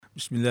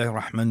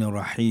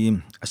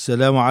Bismillahirrahmanirrahim.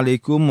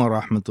 Assalamualaikum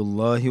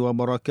warahmatullahi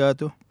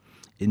wabarakatuh.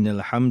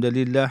 Innal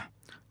hamdalillah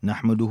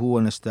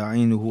nahmaduhu wa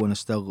nasta'inuhu wa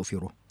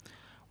nastaghfiruh.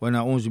 Wa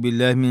na'udzu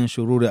billahi min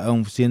shururi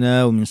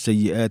anfusina wa min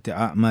sayyiati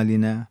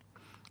a'malina.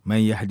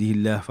 Man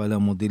yahdihillahu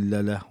fala mudilla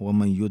lahu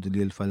wa man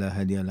yudlil fala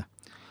hadiya lahu.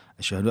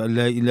 Asyhadu an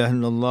la ilaha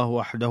illallah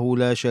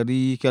wahdahu la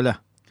syarika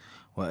lahu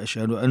wa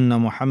asyhadu anna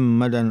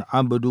Muhammadan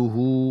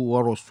abduhu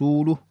wa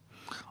rasuluh.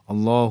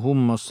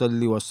 Allahumma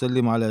salli wa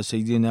sallim ala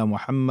Sayyidina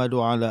Muhammad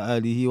wa ala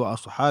alihi wa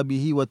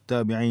ashabihi wa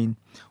tabi'in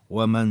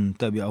wa man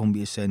tabi'ahum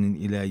bi ihsanin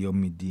ila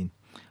yaumiddin.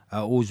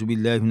 A'udzu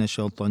billahi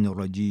minasyaitonir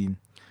rajim.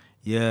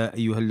 Ya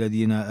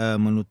ayyuhalladzina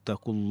amanu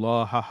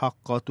taqullaha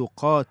haqqa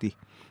tuqatih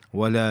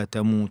wa la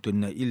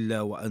tamutunna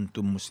illa wa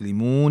antum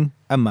muslimun.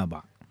 Amma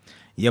ba'd.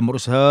 Yang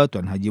berusaha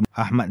Tuan Haji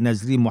Ahmad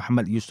Nazri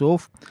Muhammad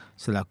Yusof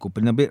selaku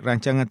penerbit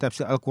rancangan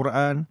tafsir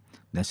Al-Quran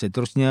dan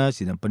seterusnya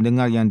sidang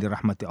pendengar yang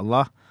dirahmati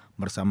Allah,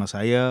 bersama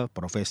saya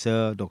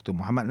Profesor Dr.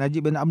 Muhammad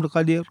Najib bin Abdul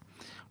Qadir,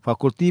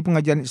 Fakulti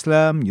Pengajian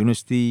Islam,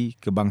 Universiti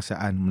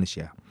Kebangsaan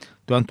Malaysia.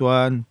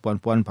 Tuan-tuan,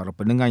 puan-puan, para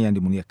pendengar yang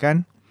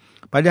dimuliakan,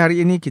 pada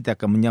hari ini kita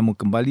akan menyambung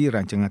kembali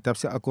rancangan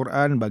tafsir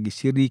Al-Quran bagi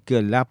siri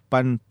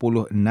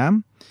ke-86.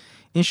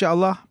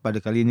 InsyaAllah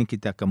pada kali ini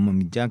kita akan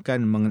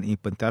membincangkan mengenai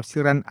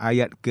pentafsiran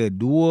ayat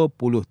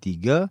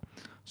ke-23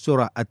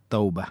 surah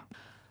At-Taubah.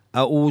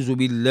 A'udzu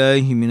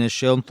billahi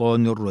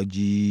minasyaitonir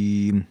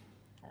rajim.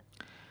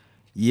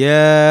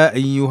 يا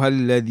أيها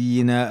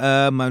الذين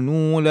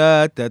آمنوا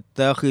لا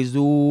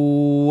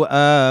تتخذوا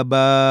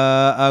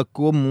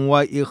آباءكم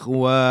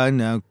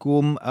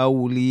وإخوانكم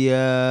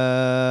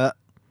أولياء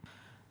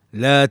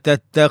لا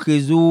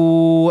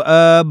تتخذوا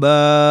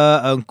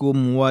آباءكم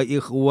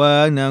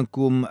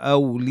وإخوانكم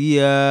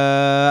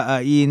أولياء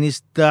إن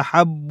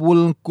استحبوا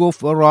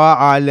الكفر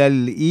على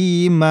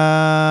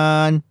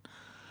الإيمان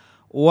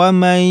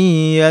وَمَنْ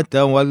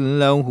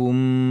يَتَوَلَّهُمْ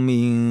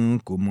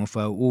مِنْكُمْ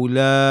فَأُولَئِكَ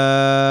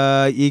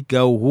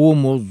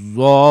هُمُ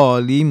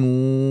الظَّالِمُونَ.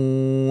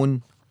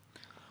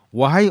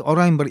 Wahai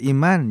orang yang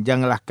beriman,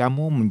 janganlah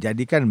kamu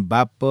menjadikan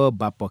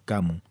bapa-bapa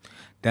kamu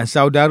dan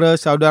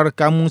saudara-saudara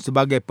kamu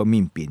sebagai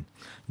pemimpin,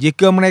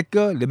 jika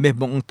mereka lebih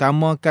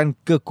mengutamakan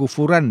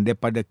kekufuran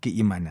daripada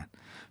keimanan.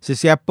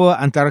 Sesiapa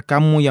antara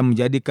kamu yang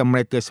menjadikan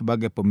mereka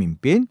sebagai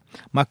pemimpin,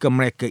 maka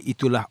mereka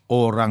itulah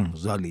orang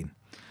zalim.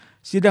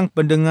 Sidang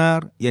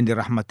pendengar yang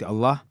dirahmati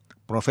Allah,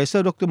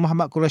 Profesor Dr.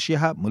 Muhammad Quraisy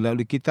Shihab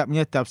melalui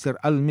kitabnya Tafsir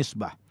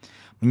Al-Misbah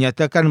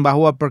menyatakan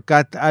bahawa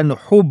perkataan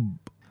hub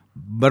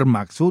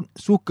bermaksud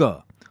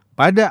suka.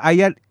 Pada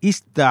ayat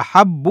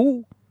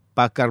istahabbu,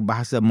 pakar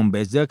bahasa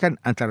membezakan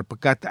antara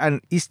perkataan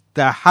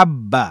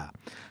istahabba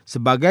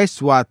sebagai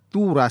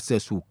suatu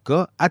rasa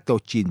suka atau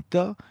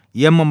cinta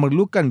yang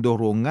memerlukan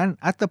dorongan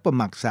atau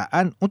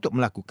pemaksaan untuk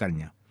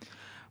melakukannya.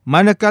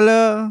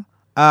 Manakala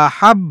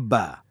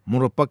ahabba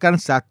merupakan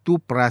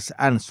satu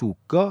perasaan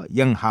suka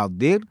yang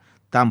hadir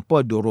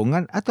tanpa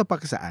dorongan atau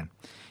paksaan.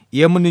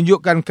 Ia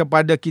menunjukkan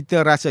kepada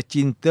kita rasa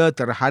cinta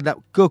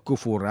terhadap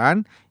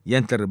kekufuran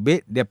yang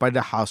terbit daripada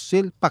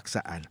hasil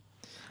paksaan.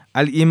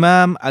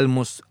 Al-Imam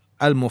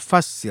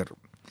Al-Mufassir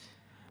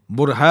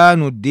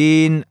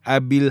Burhanuddin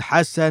Abil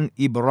Hasan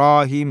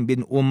Ibrahim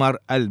bin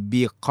Umar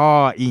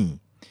Al-Biqai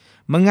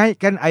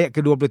mengaitkan ayat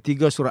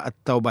ke-23 surah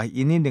At-Taubah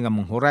ini dengan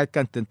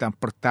menghuraikan tentang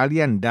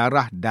pertalian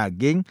darah,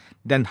 daging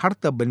dan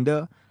harta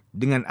benda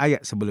dengan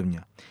ayat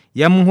sebelumnya,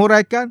 yang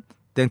menghuraikan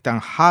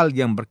tentang hal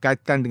yang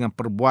berkaitan dengan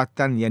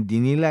perbuatan yang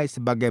dinilai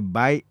sebagai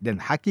baik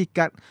dan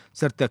hakikat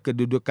serta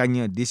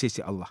kedudukannya di sisi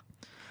Allah.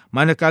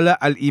 Manakala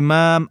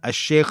Al-Imam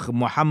Al-Syekh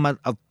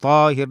Muhammad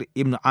Al-Tahir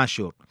Ibn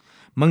Ashur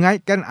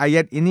mengaitkan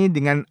ayat ini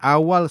dengan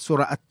awal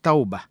surah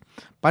At-Taubah.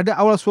 Pada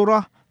awal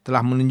surah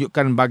telah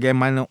menunjukkan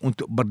bagaimana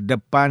untuk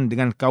berdepan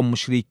dengan kaum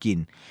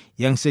musyrikin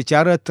yang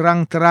secara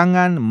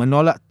terang-terangan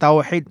menolak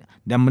tauhid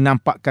dan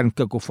menampakkan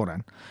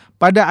kekufuran.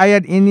 Pada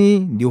ayat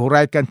ini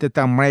dihuraikan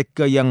tentang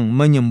mereka yang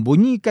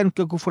menyembunyikan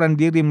kekufuran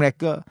diri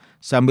mereka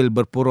sambil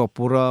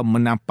berpura-pura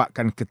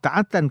menampakkan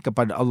ketaatan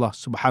kepada Allah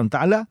Subhanahu Wa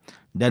Taala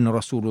dan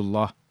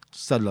Rasulullah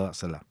sallallahu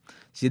alaihi wasallam.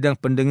 Sidang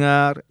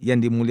pendengar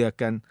yang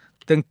dimuliakan,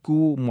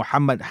 Tengku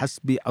Muhammad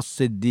Hasbi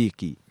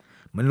As-Siddiqi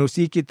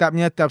menerusi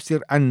kitabnya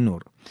Tafsir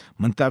An-Nur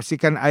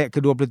mentafsirkan ayat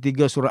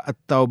ke-23 surah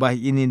At-Taubah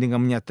ini dengan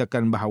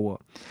menyatakan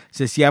bahawa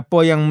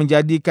sesiapa yang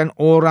menjadikan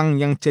orang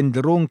yang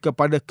cenderung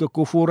kepada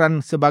kekufuran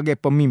sebagai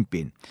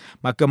pemimpin,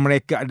 maka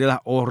mereka adalah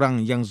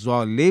orang yang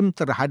zalim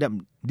terhadap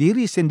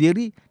diri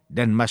sendiri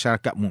dan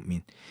masyarakat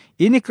mukmin.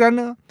 Ini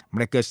kerana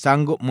mereka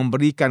sanggup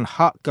memberikan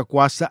hak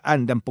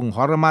kekuasaan dan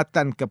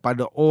penghormatan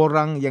kepada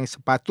orang yang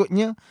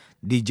sepatutnya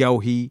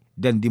dijauhi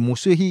dan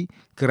dimusuhi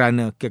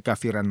kerana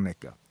kekafiran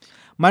mereka.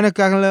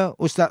 Manakala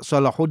Ustaz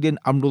Salahuddin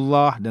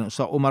Abdullah dan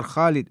Ustaz Umar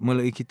Khalid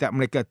melalui kitab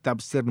mereka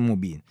Tafsir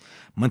Mubin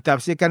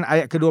mentafsirkan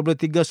ayat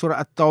ke-23 surah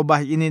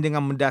At-Taubah ini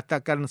dengan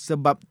mendatangkan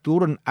sebab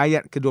turun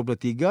ayat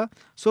ke-23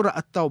 surah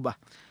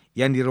At-Taubah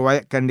yang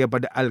diriwayatkan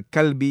daripada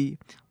Al-Kalbi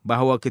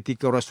bahawa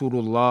ketika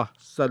Rasulullah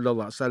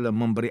sallallahu alaihi wasallam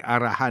memberi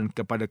arahan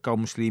kepada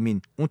kaum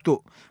muslimin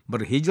untuk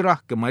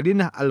berhijrah ke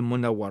Madinah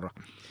Al-Munawwarah,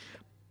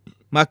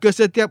 Maka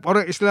setiap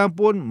orang Islam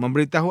pun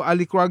memberitahu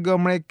ahli keluarga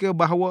mereka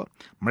bahawa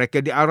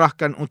mereka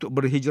diarahkan untuk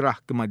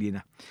berhijrah ke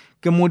Madinah.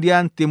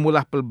 Kemudian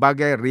timbullah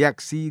pelbagai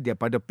reaksi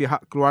daripada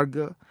pihak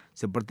keluarga,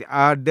 seperti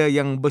ada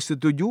yang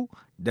bersetuju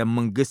dan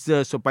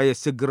menggesa supaya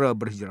segera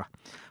berhijrah.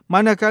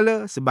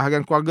 Manakala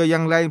sebahagian keluarga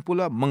yang lain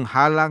pula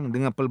menghalang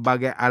dengan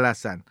pelbagai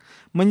alasan,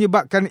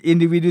 menyebabkan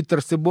individu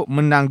tersebut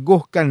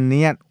menangguhkan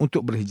niat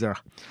untuk berhijrah.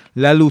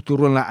 Lalu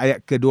turunlah ayat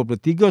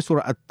ke-23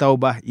 surah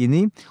At-Taubah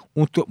ini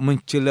untuk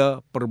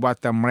mencela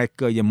perbuatan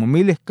mereka yang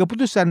memilih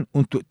keputusan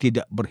untuk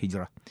tidak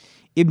berhijrah.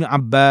 Ibn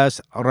Abbas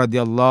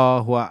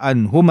radhiyallahu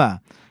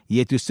anhuma,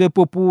 iaitu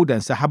sepupu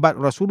dan sahabat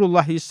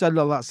Rasulullah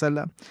sallallahu alaihi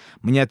wasallam,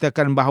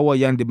 menyatakan bahawa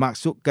yang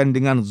dimaksudkan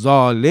dengan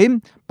zalim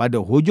pada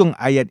hujung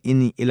ayat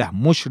ini ialah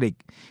musyrik.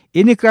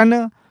 Ini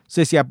kerana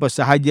sesiapa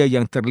sahaja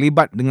yang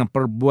terlibat dengan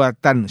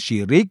perbuatan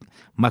syirik,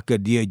 maka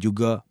dia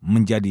juga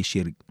menjadi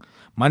syirik.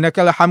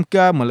 Manakala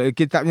Hamka melalui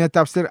kitabnya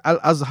Tafsir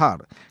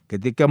Al-Azhar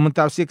ketika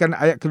mentafsirkan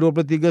ayat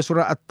ke-23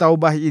 surah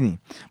At-Taubah ini,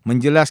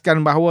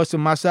 menjelaskan bahawa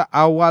semasa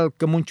awal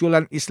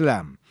kemunculan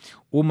Islam,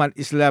 umat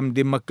Islam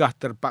di Mekah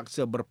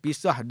terpaksa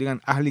berpisah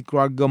dengan ahli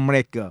keluarga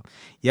mereka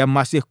yang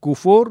masih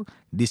kufur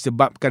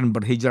disebabkan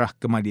berhijrah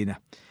ke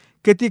Madinah.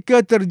 Ketika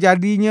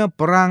terjadinya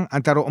perang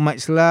antara umat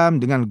Islam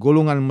dengan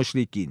golongan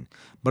musyrikin,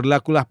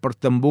 berlakulah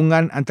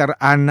pertembungan antara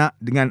anak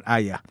dengan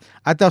ayah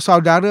atau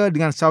saudara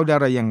dengan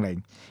saudara yang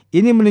lain.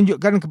 Ini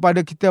menunjukkan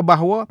kepada kita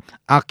bahawa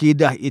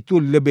akidah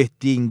itu lebih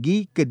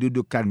tinggi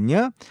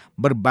kedudukannya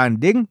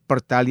berbanding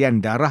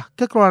pertalian darah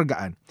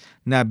kekeluargaan.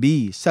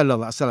 Nabi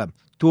sallallahu alaihi wasallam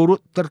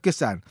turut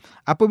terkesan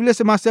apabila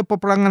semasa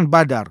peperangan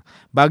Badar,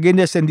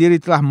 baginda sendiri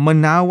telah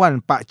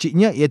menawan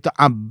pakciknya iaitu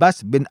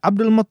Abbas bin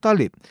Abdul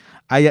Muttalib.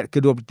 Ayat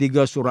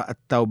ke-23 surah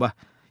At-Taubah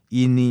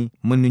ini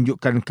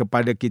menunjukkan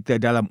kepada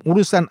kita dalam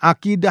urusan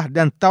akidah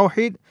dan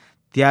tauhid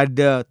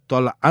tiada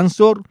tolak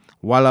ansur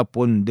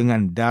walaupun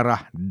dengan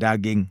darah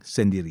daging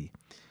sendiri.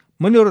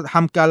 Menurut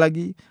Hamka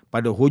lagi,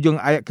 pada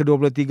hujung ayat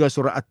ke-23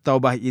 surah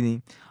At-Taubah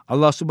ini,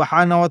 Allah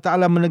Subhanahu wa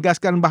taala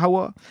menegaskan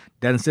bahawa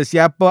dan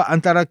sesiapa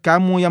antara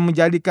kamu yang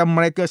menjadikan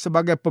mereka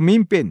sebagai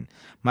pemimpin,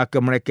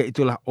 maka mereka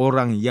itulah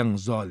orang yang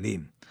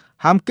zalim.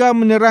 Hamka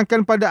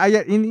menerangkan pada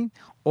ayat ini,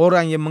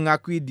 orang yang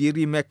mengakui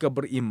diri mereka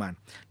beriman,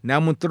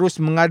 namun terus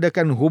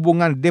mengadakan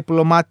hubungan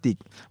diplomatik,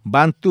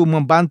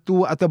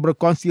 bantu-membantu atau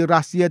berkongsi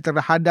rahsia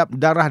terhadap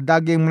darah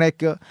daging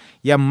mereka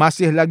yang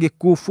masih lagi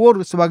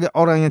kufur sebagai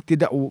orang yang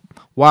tidak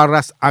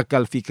waras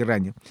akal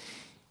fikirannya.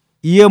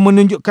 Ia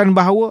menunjukkan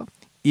bahawa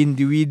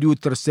individu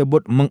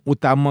tersebut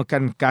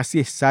mengutamakan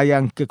kasih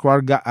sayang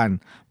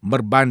kekeluargaan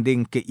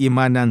berbanding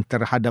keimanan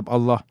terhadap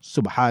Allah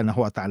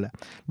Subhanahu wa taala.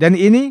 Dan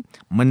ini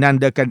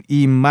menandakan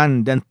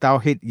iman dan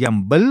tauhid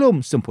yang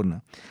belum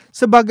sempurna.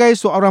 Sebagai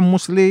seorang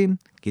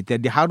muslim, kita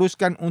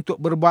diharuskan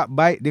untuk berbuat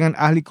baik dengan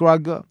ahli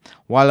keluarga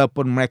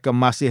walaupun mereka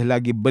masih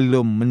lagi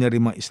belum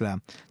menerima Islam.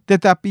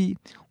 Tetapi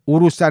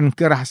urusan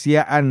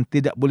kerahsiaan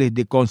tidak boleh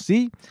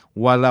dikongsi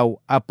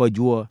walau apa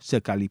jua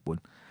sekalipun.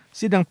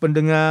 Sidang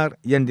pendengar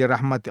yang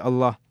dirahmati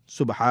Allah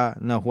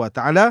Subhanahu wa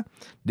taala,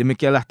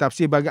 demikianlah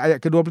tafsir bagi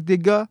ayat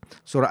ke-23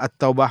 surah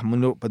At-Taubah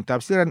menurut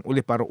pentafsiran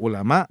oleh para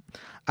ulama.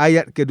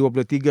 Ayat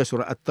ke-23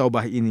 surah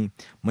At-Taubah ini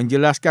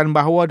menjelaskan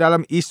bahawa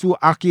dalam isu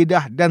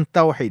akidah dan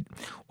tauhid,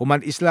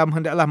 umat Islam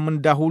hendaklah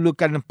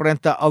mendahulukan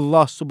perintah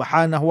Allah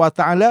Subhanahu wa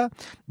taala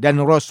dan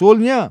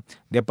Rasulnya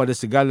daripada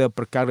segala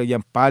perkara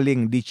yang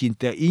paling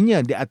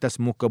dicintainya di atas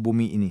muka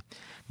bumi ini.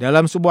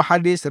 Dalam sebuah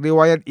hadis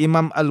riwayat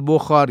Imam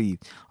Al-Bukhari,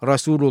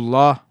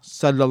 Rasulullah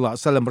sallallahu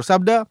alaihi wasallam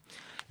bersabda,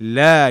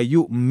 "La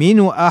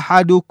yu'minu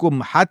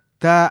ahadukum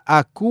hatta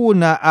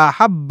akuna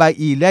ahabba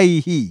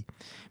ilaihi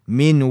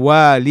min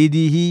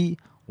walidihi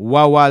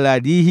wa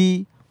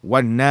waladihi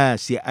wan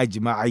nasi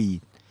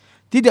ajma'in."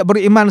 Tidak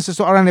beriman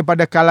seseorang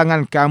daripada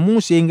kalangan kamu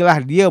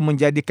sehinggalah dia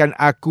menjadikan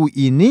aku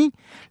ini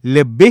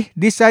lebih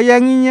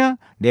disayanginya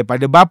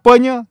daripada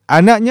bapanya,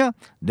 anaknya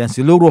dan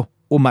seluruh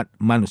umat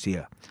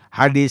manusia.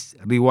 Hadis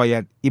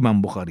riwayat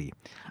Imam Bukhari.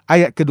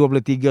 Ayat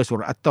ke-23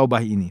 surah At-Taubah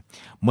ini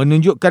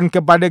menunjukkan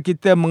kepada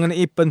kita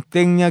mengenai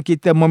pentingnya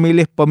kita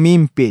memilih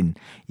pemimpin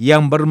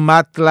yang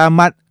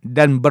bermatlamat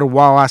dan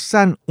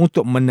berwawasan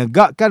untuk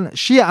menegakkan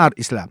syiar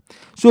Islam,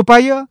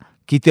 supaya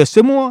kita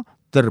semua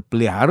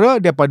terpelihara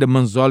daripada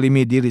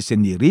menzalimi diri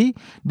sendiri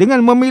dengan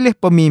memilih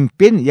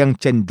pemimpin yang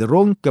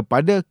cenderung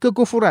kepada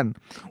kekufuran.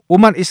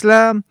 Umat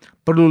Islam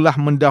perlulah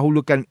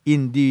mendahulukan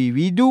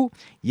individu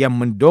yang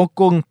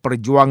mendukung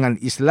perjuangan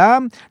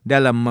Islam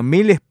dalam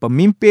memilih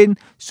pemimpin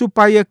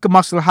supaya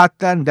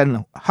kemaslahatan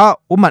dan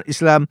hak umat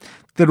Islam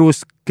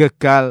terus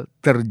kekal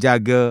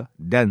terjaga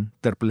dan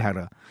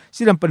terpelihara.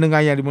 Sidang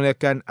pendengar yang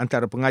dimuliakan,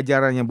 antara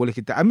pengajaran yang boleh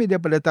kita ambil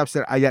daripada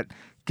tafsir ayat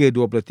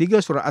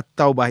ke-23 surah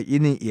At-Taubah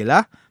ini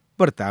ialah: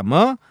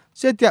 pertama,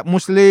 setiap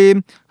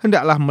Muslim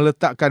hendaklah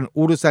meletakkan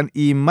urusan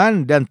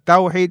iman dan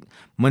tauhid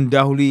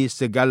mendahului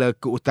segala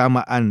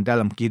keutamaan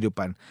dalam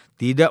kehidupan.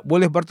 Tidak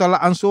boleh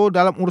bertolak ansur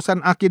dalam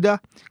urusan akidah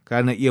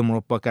kerana ia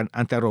merupakan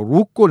antara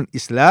rukun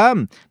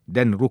Islam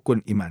dan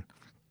rukun iman.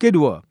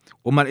 Kedua,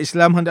 umat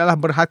Islam hendaklah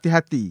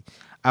berhati-hati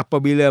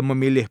apabila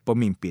memilih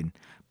pemimpin.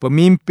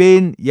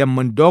 Pemimpin yang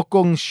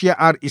mendukung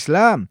syiar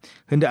Islam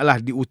hendaklah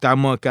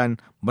diutamakan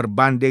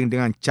berbanding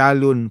dengan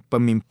calon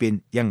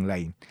pemimpin yang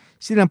lain.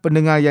 Sidang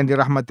pendengar yang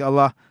dirahmati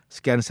Allah,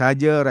 sekian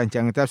sahaja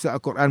rancangan tafsir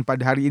Al-Quran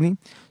pada hari ini.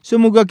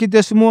 Semoga kita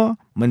semua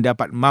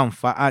mendapat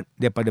manfaat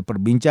daripada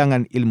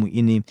perbincangan ilmu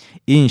ini.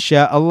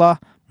 Insya-Allah,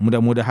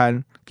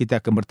 mudah-mudahan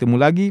kita akan bertemu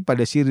lagi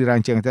pada siri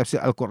rancangan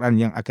tafsir Al-Quran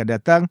yang akan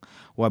datang.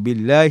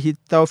 Wabillahi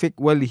taufiq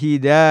wal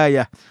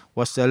hidayah.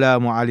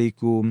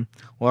 Wassalamualaikum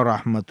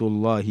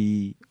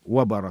warahmatullahi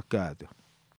wabarakatuh.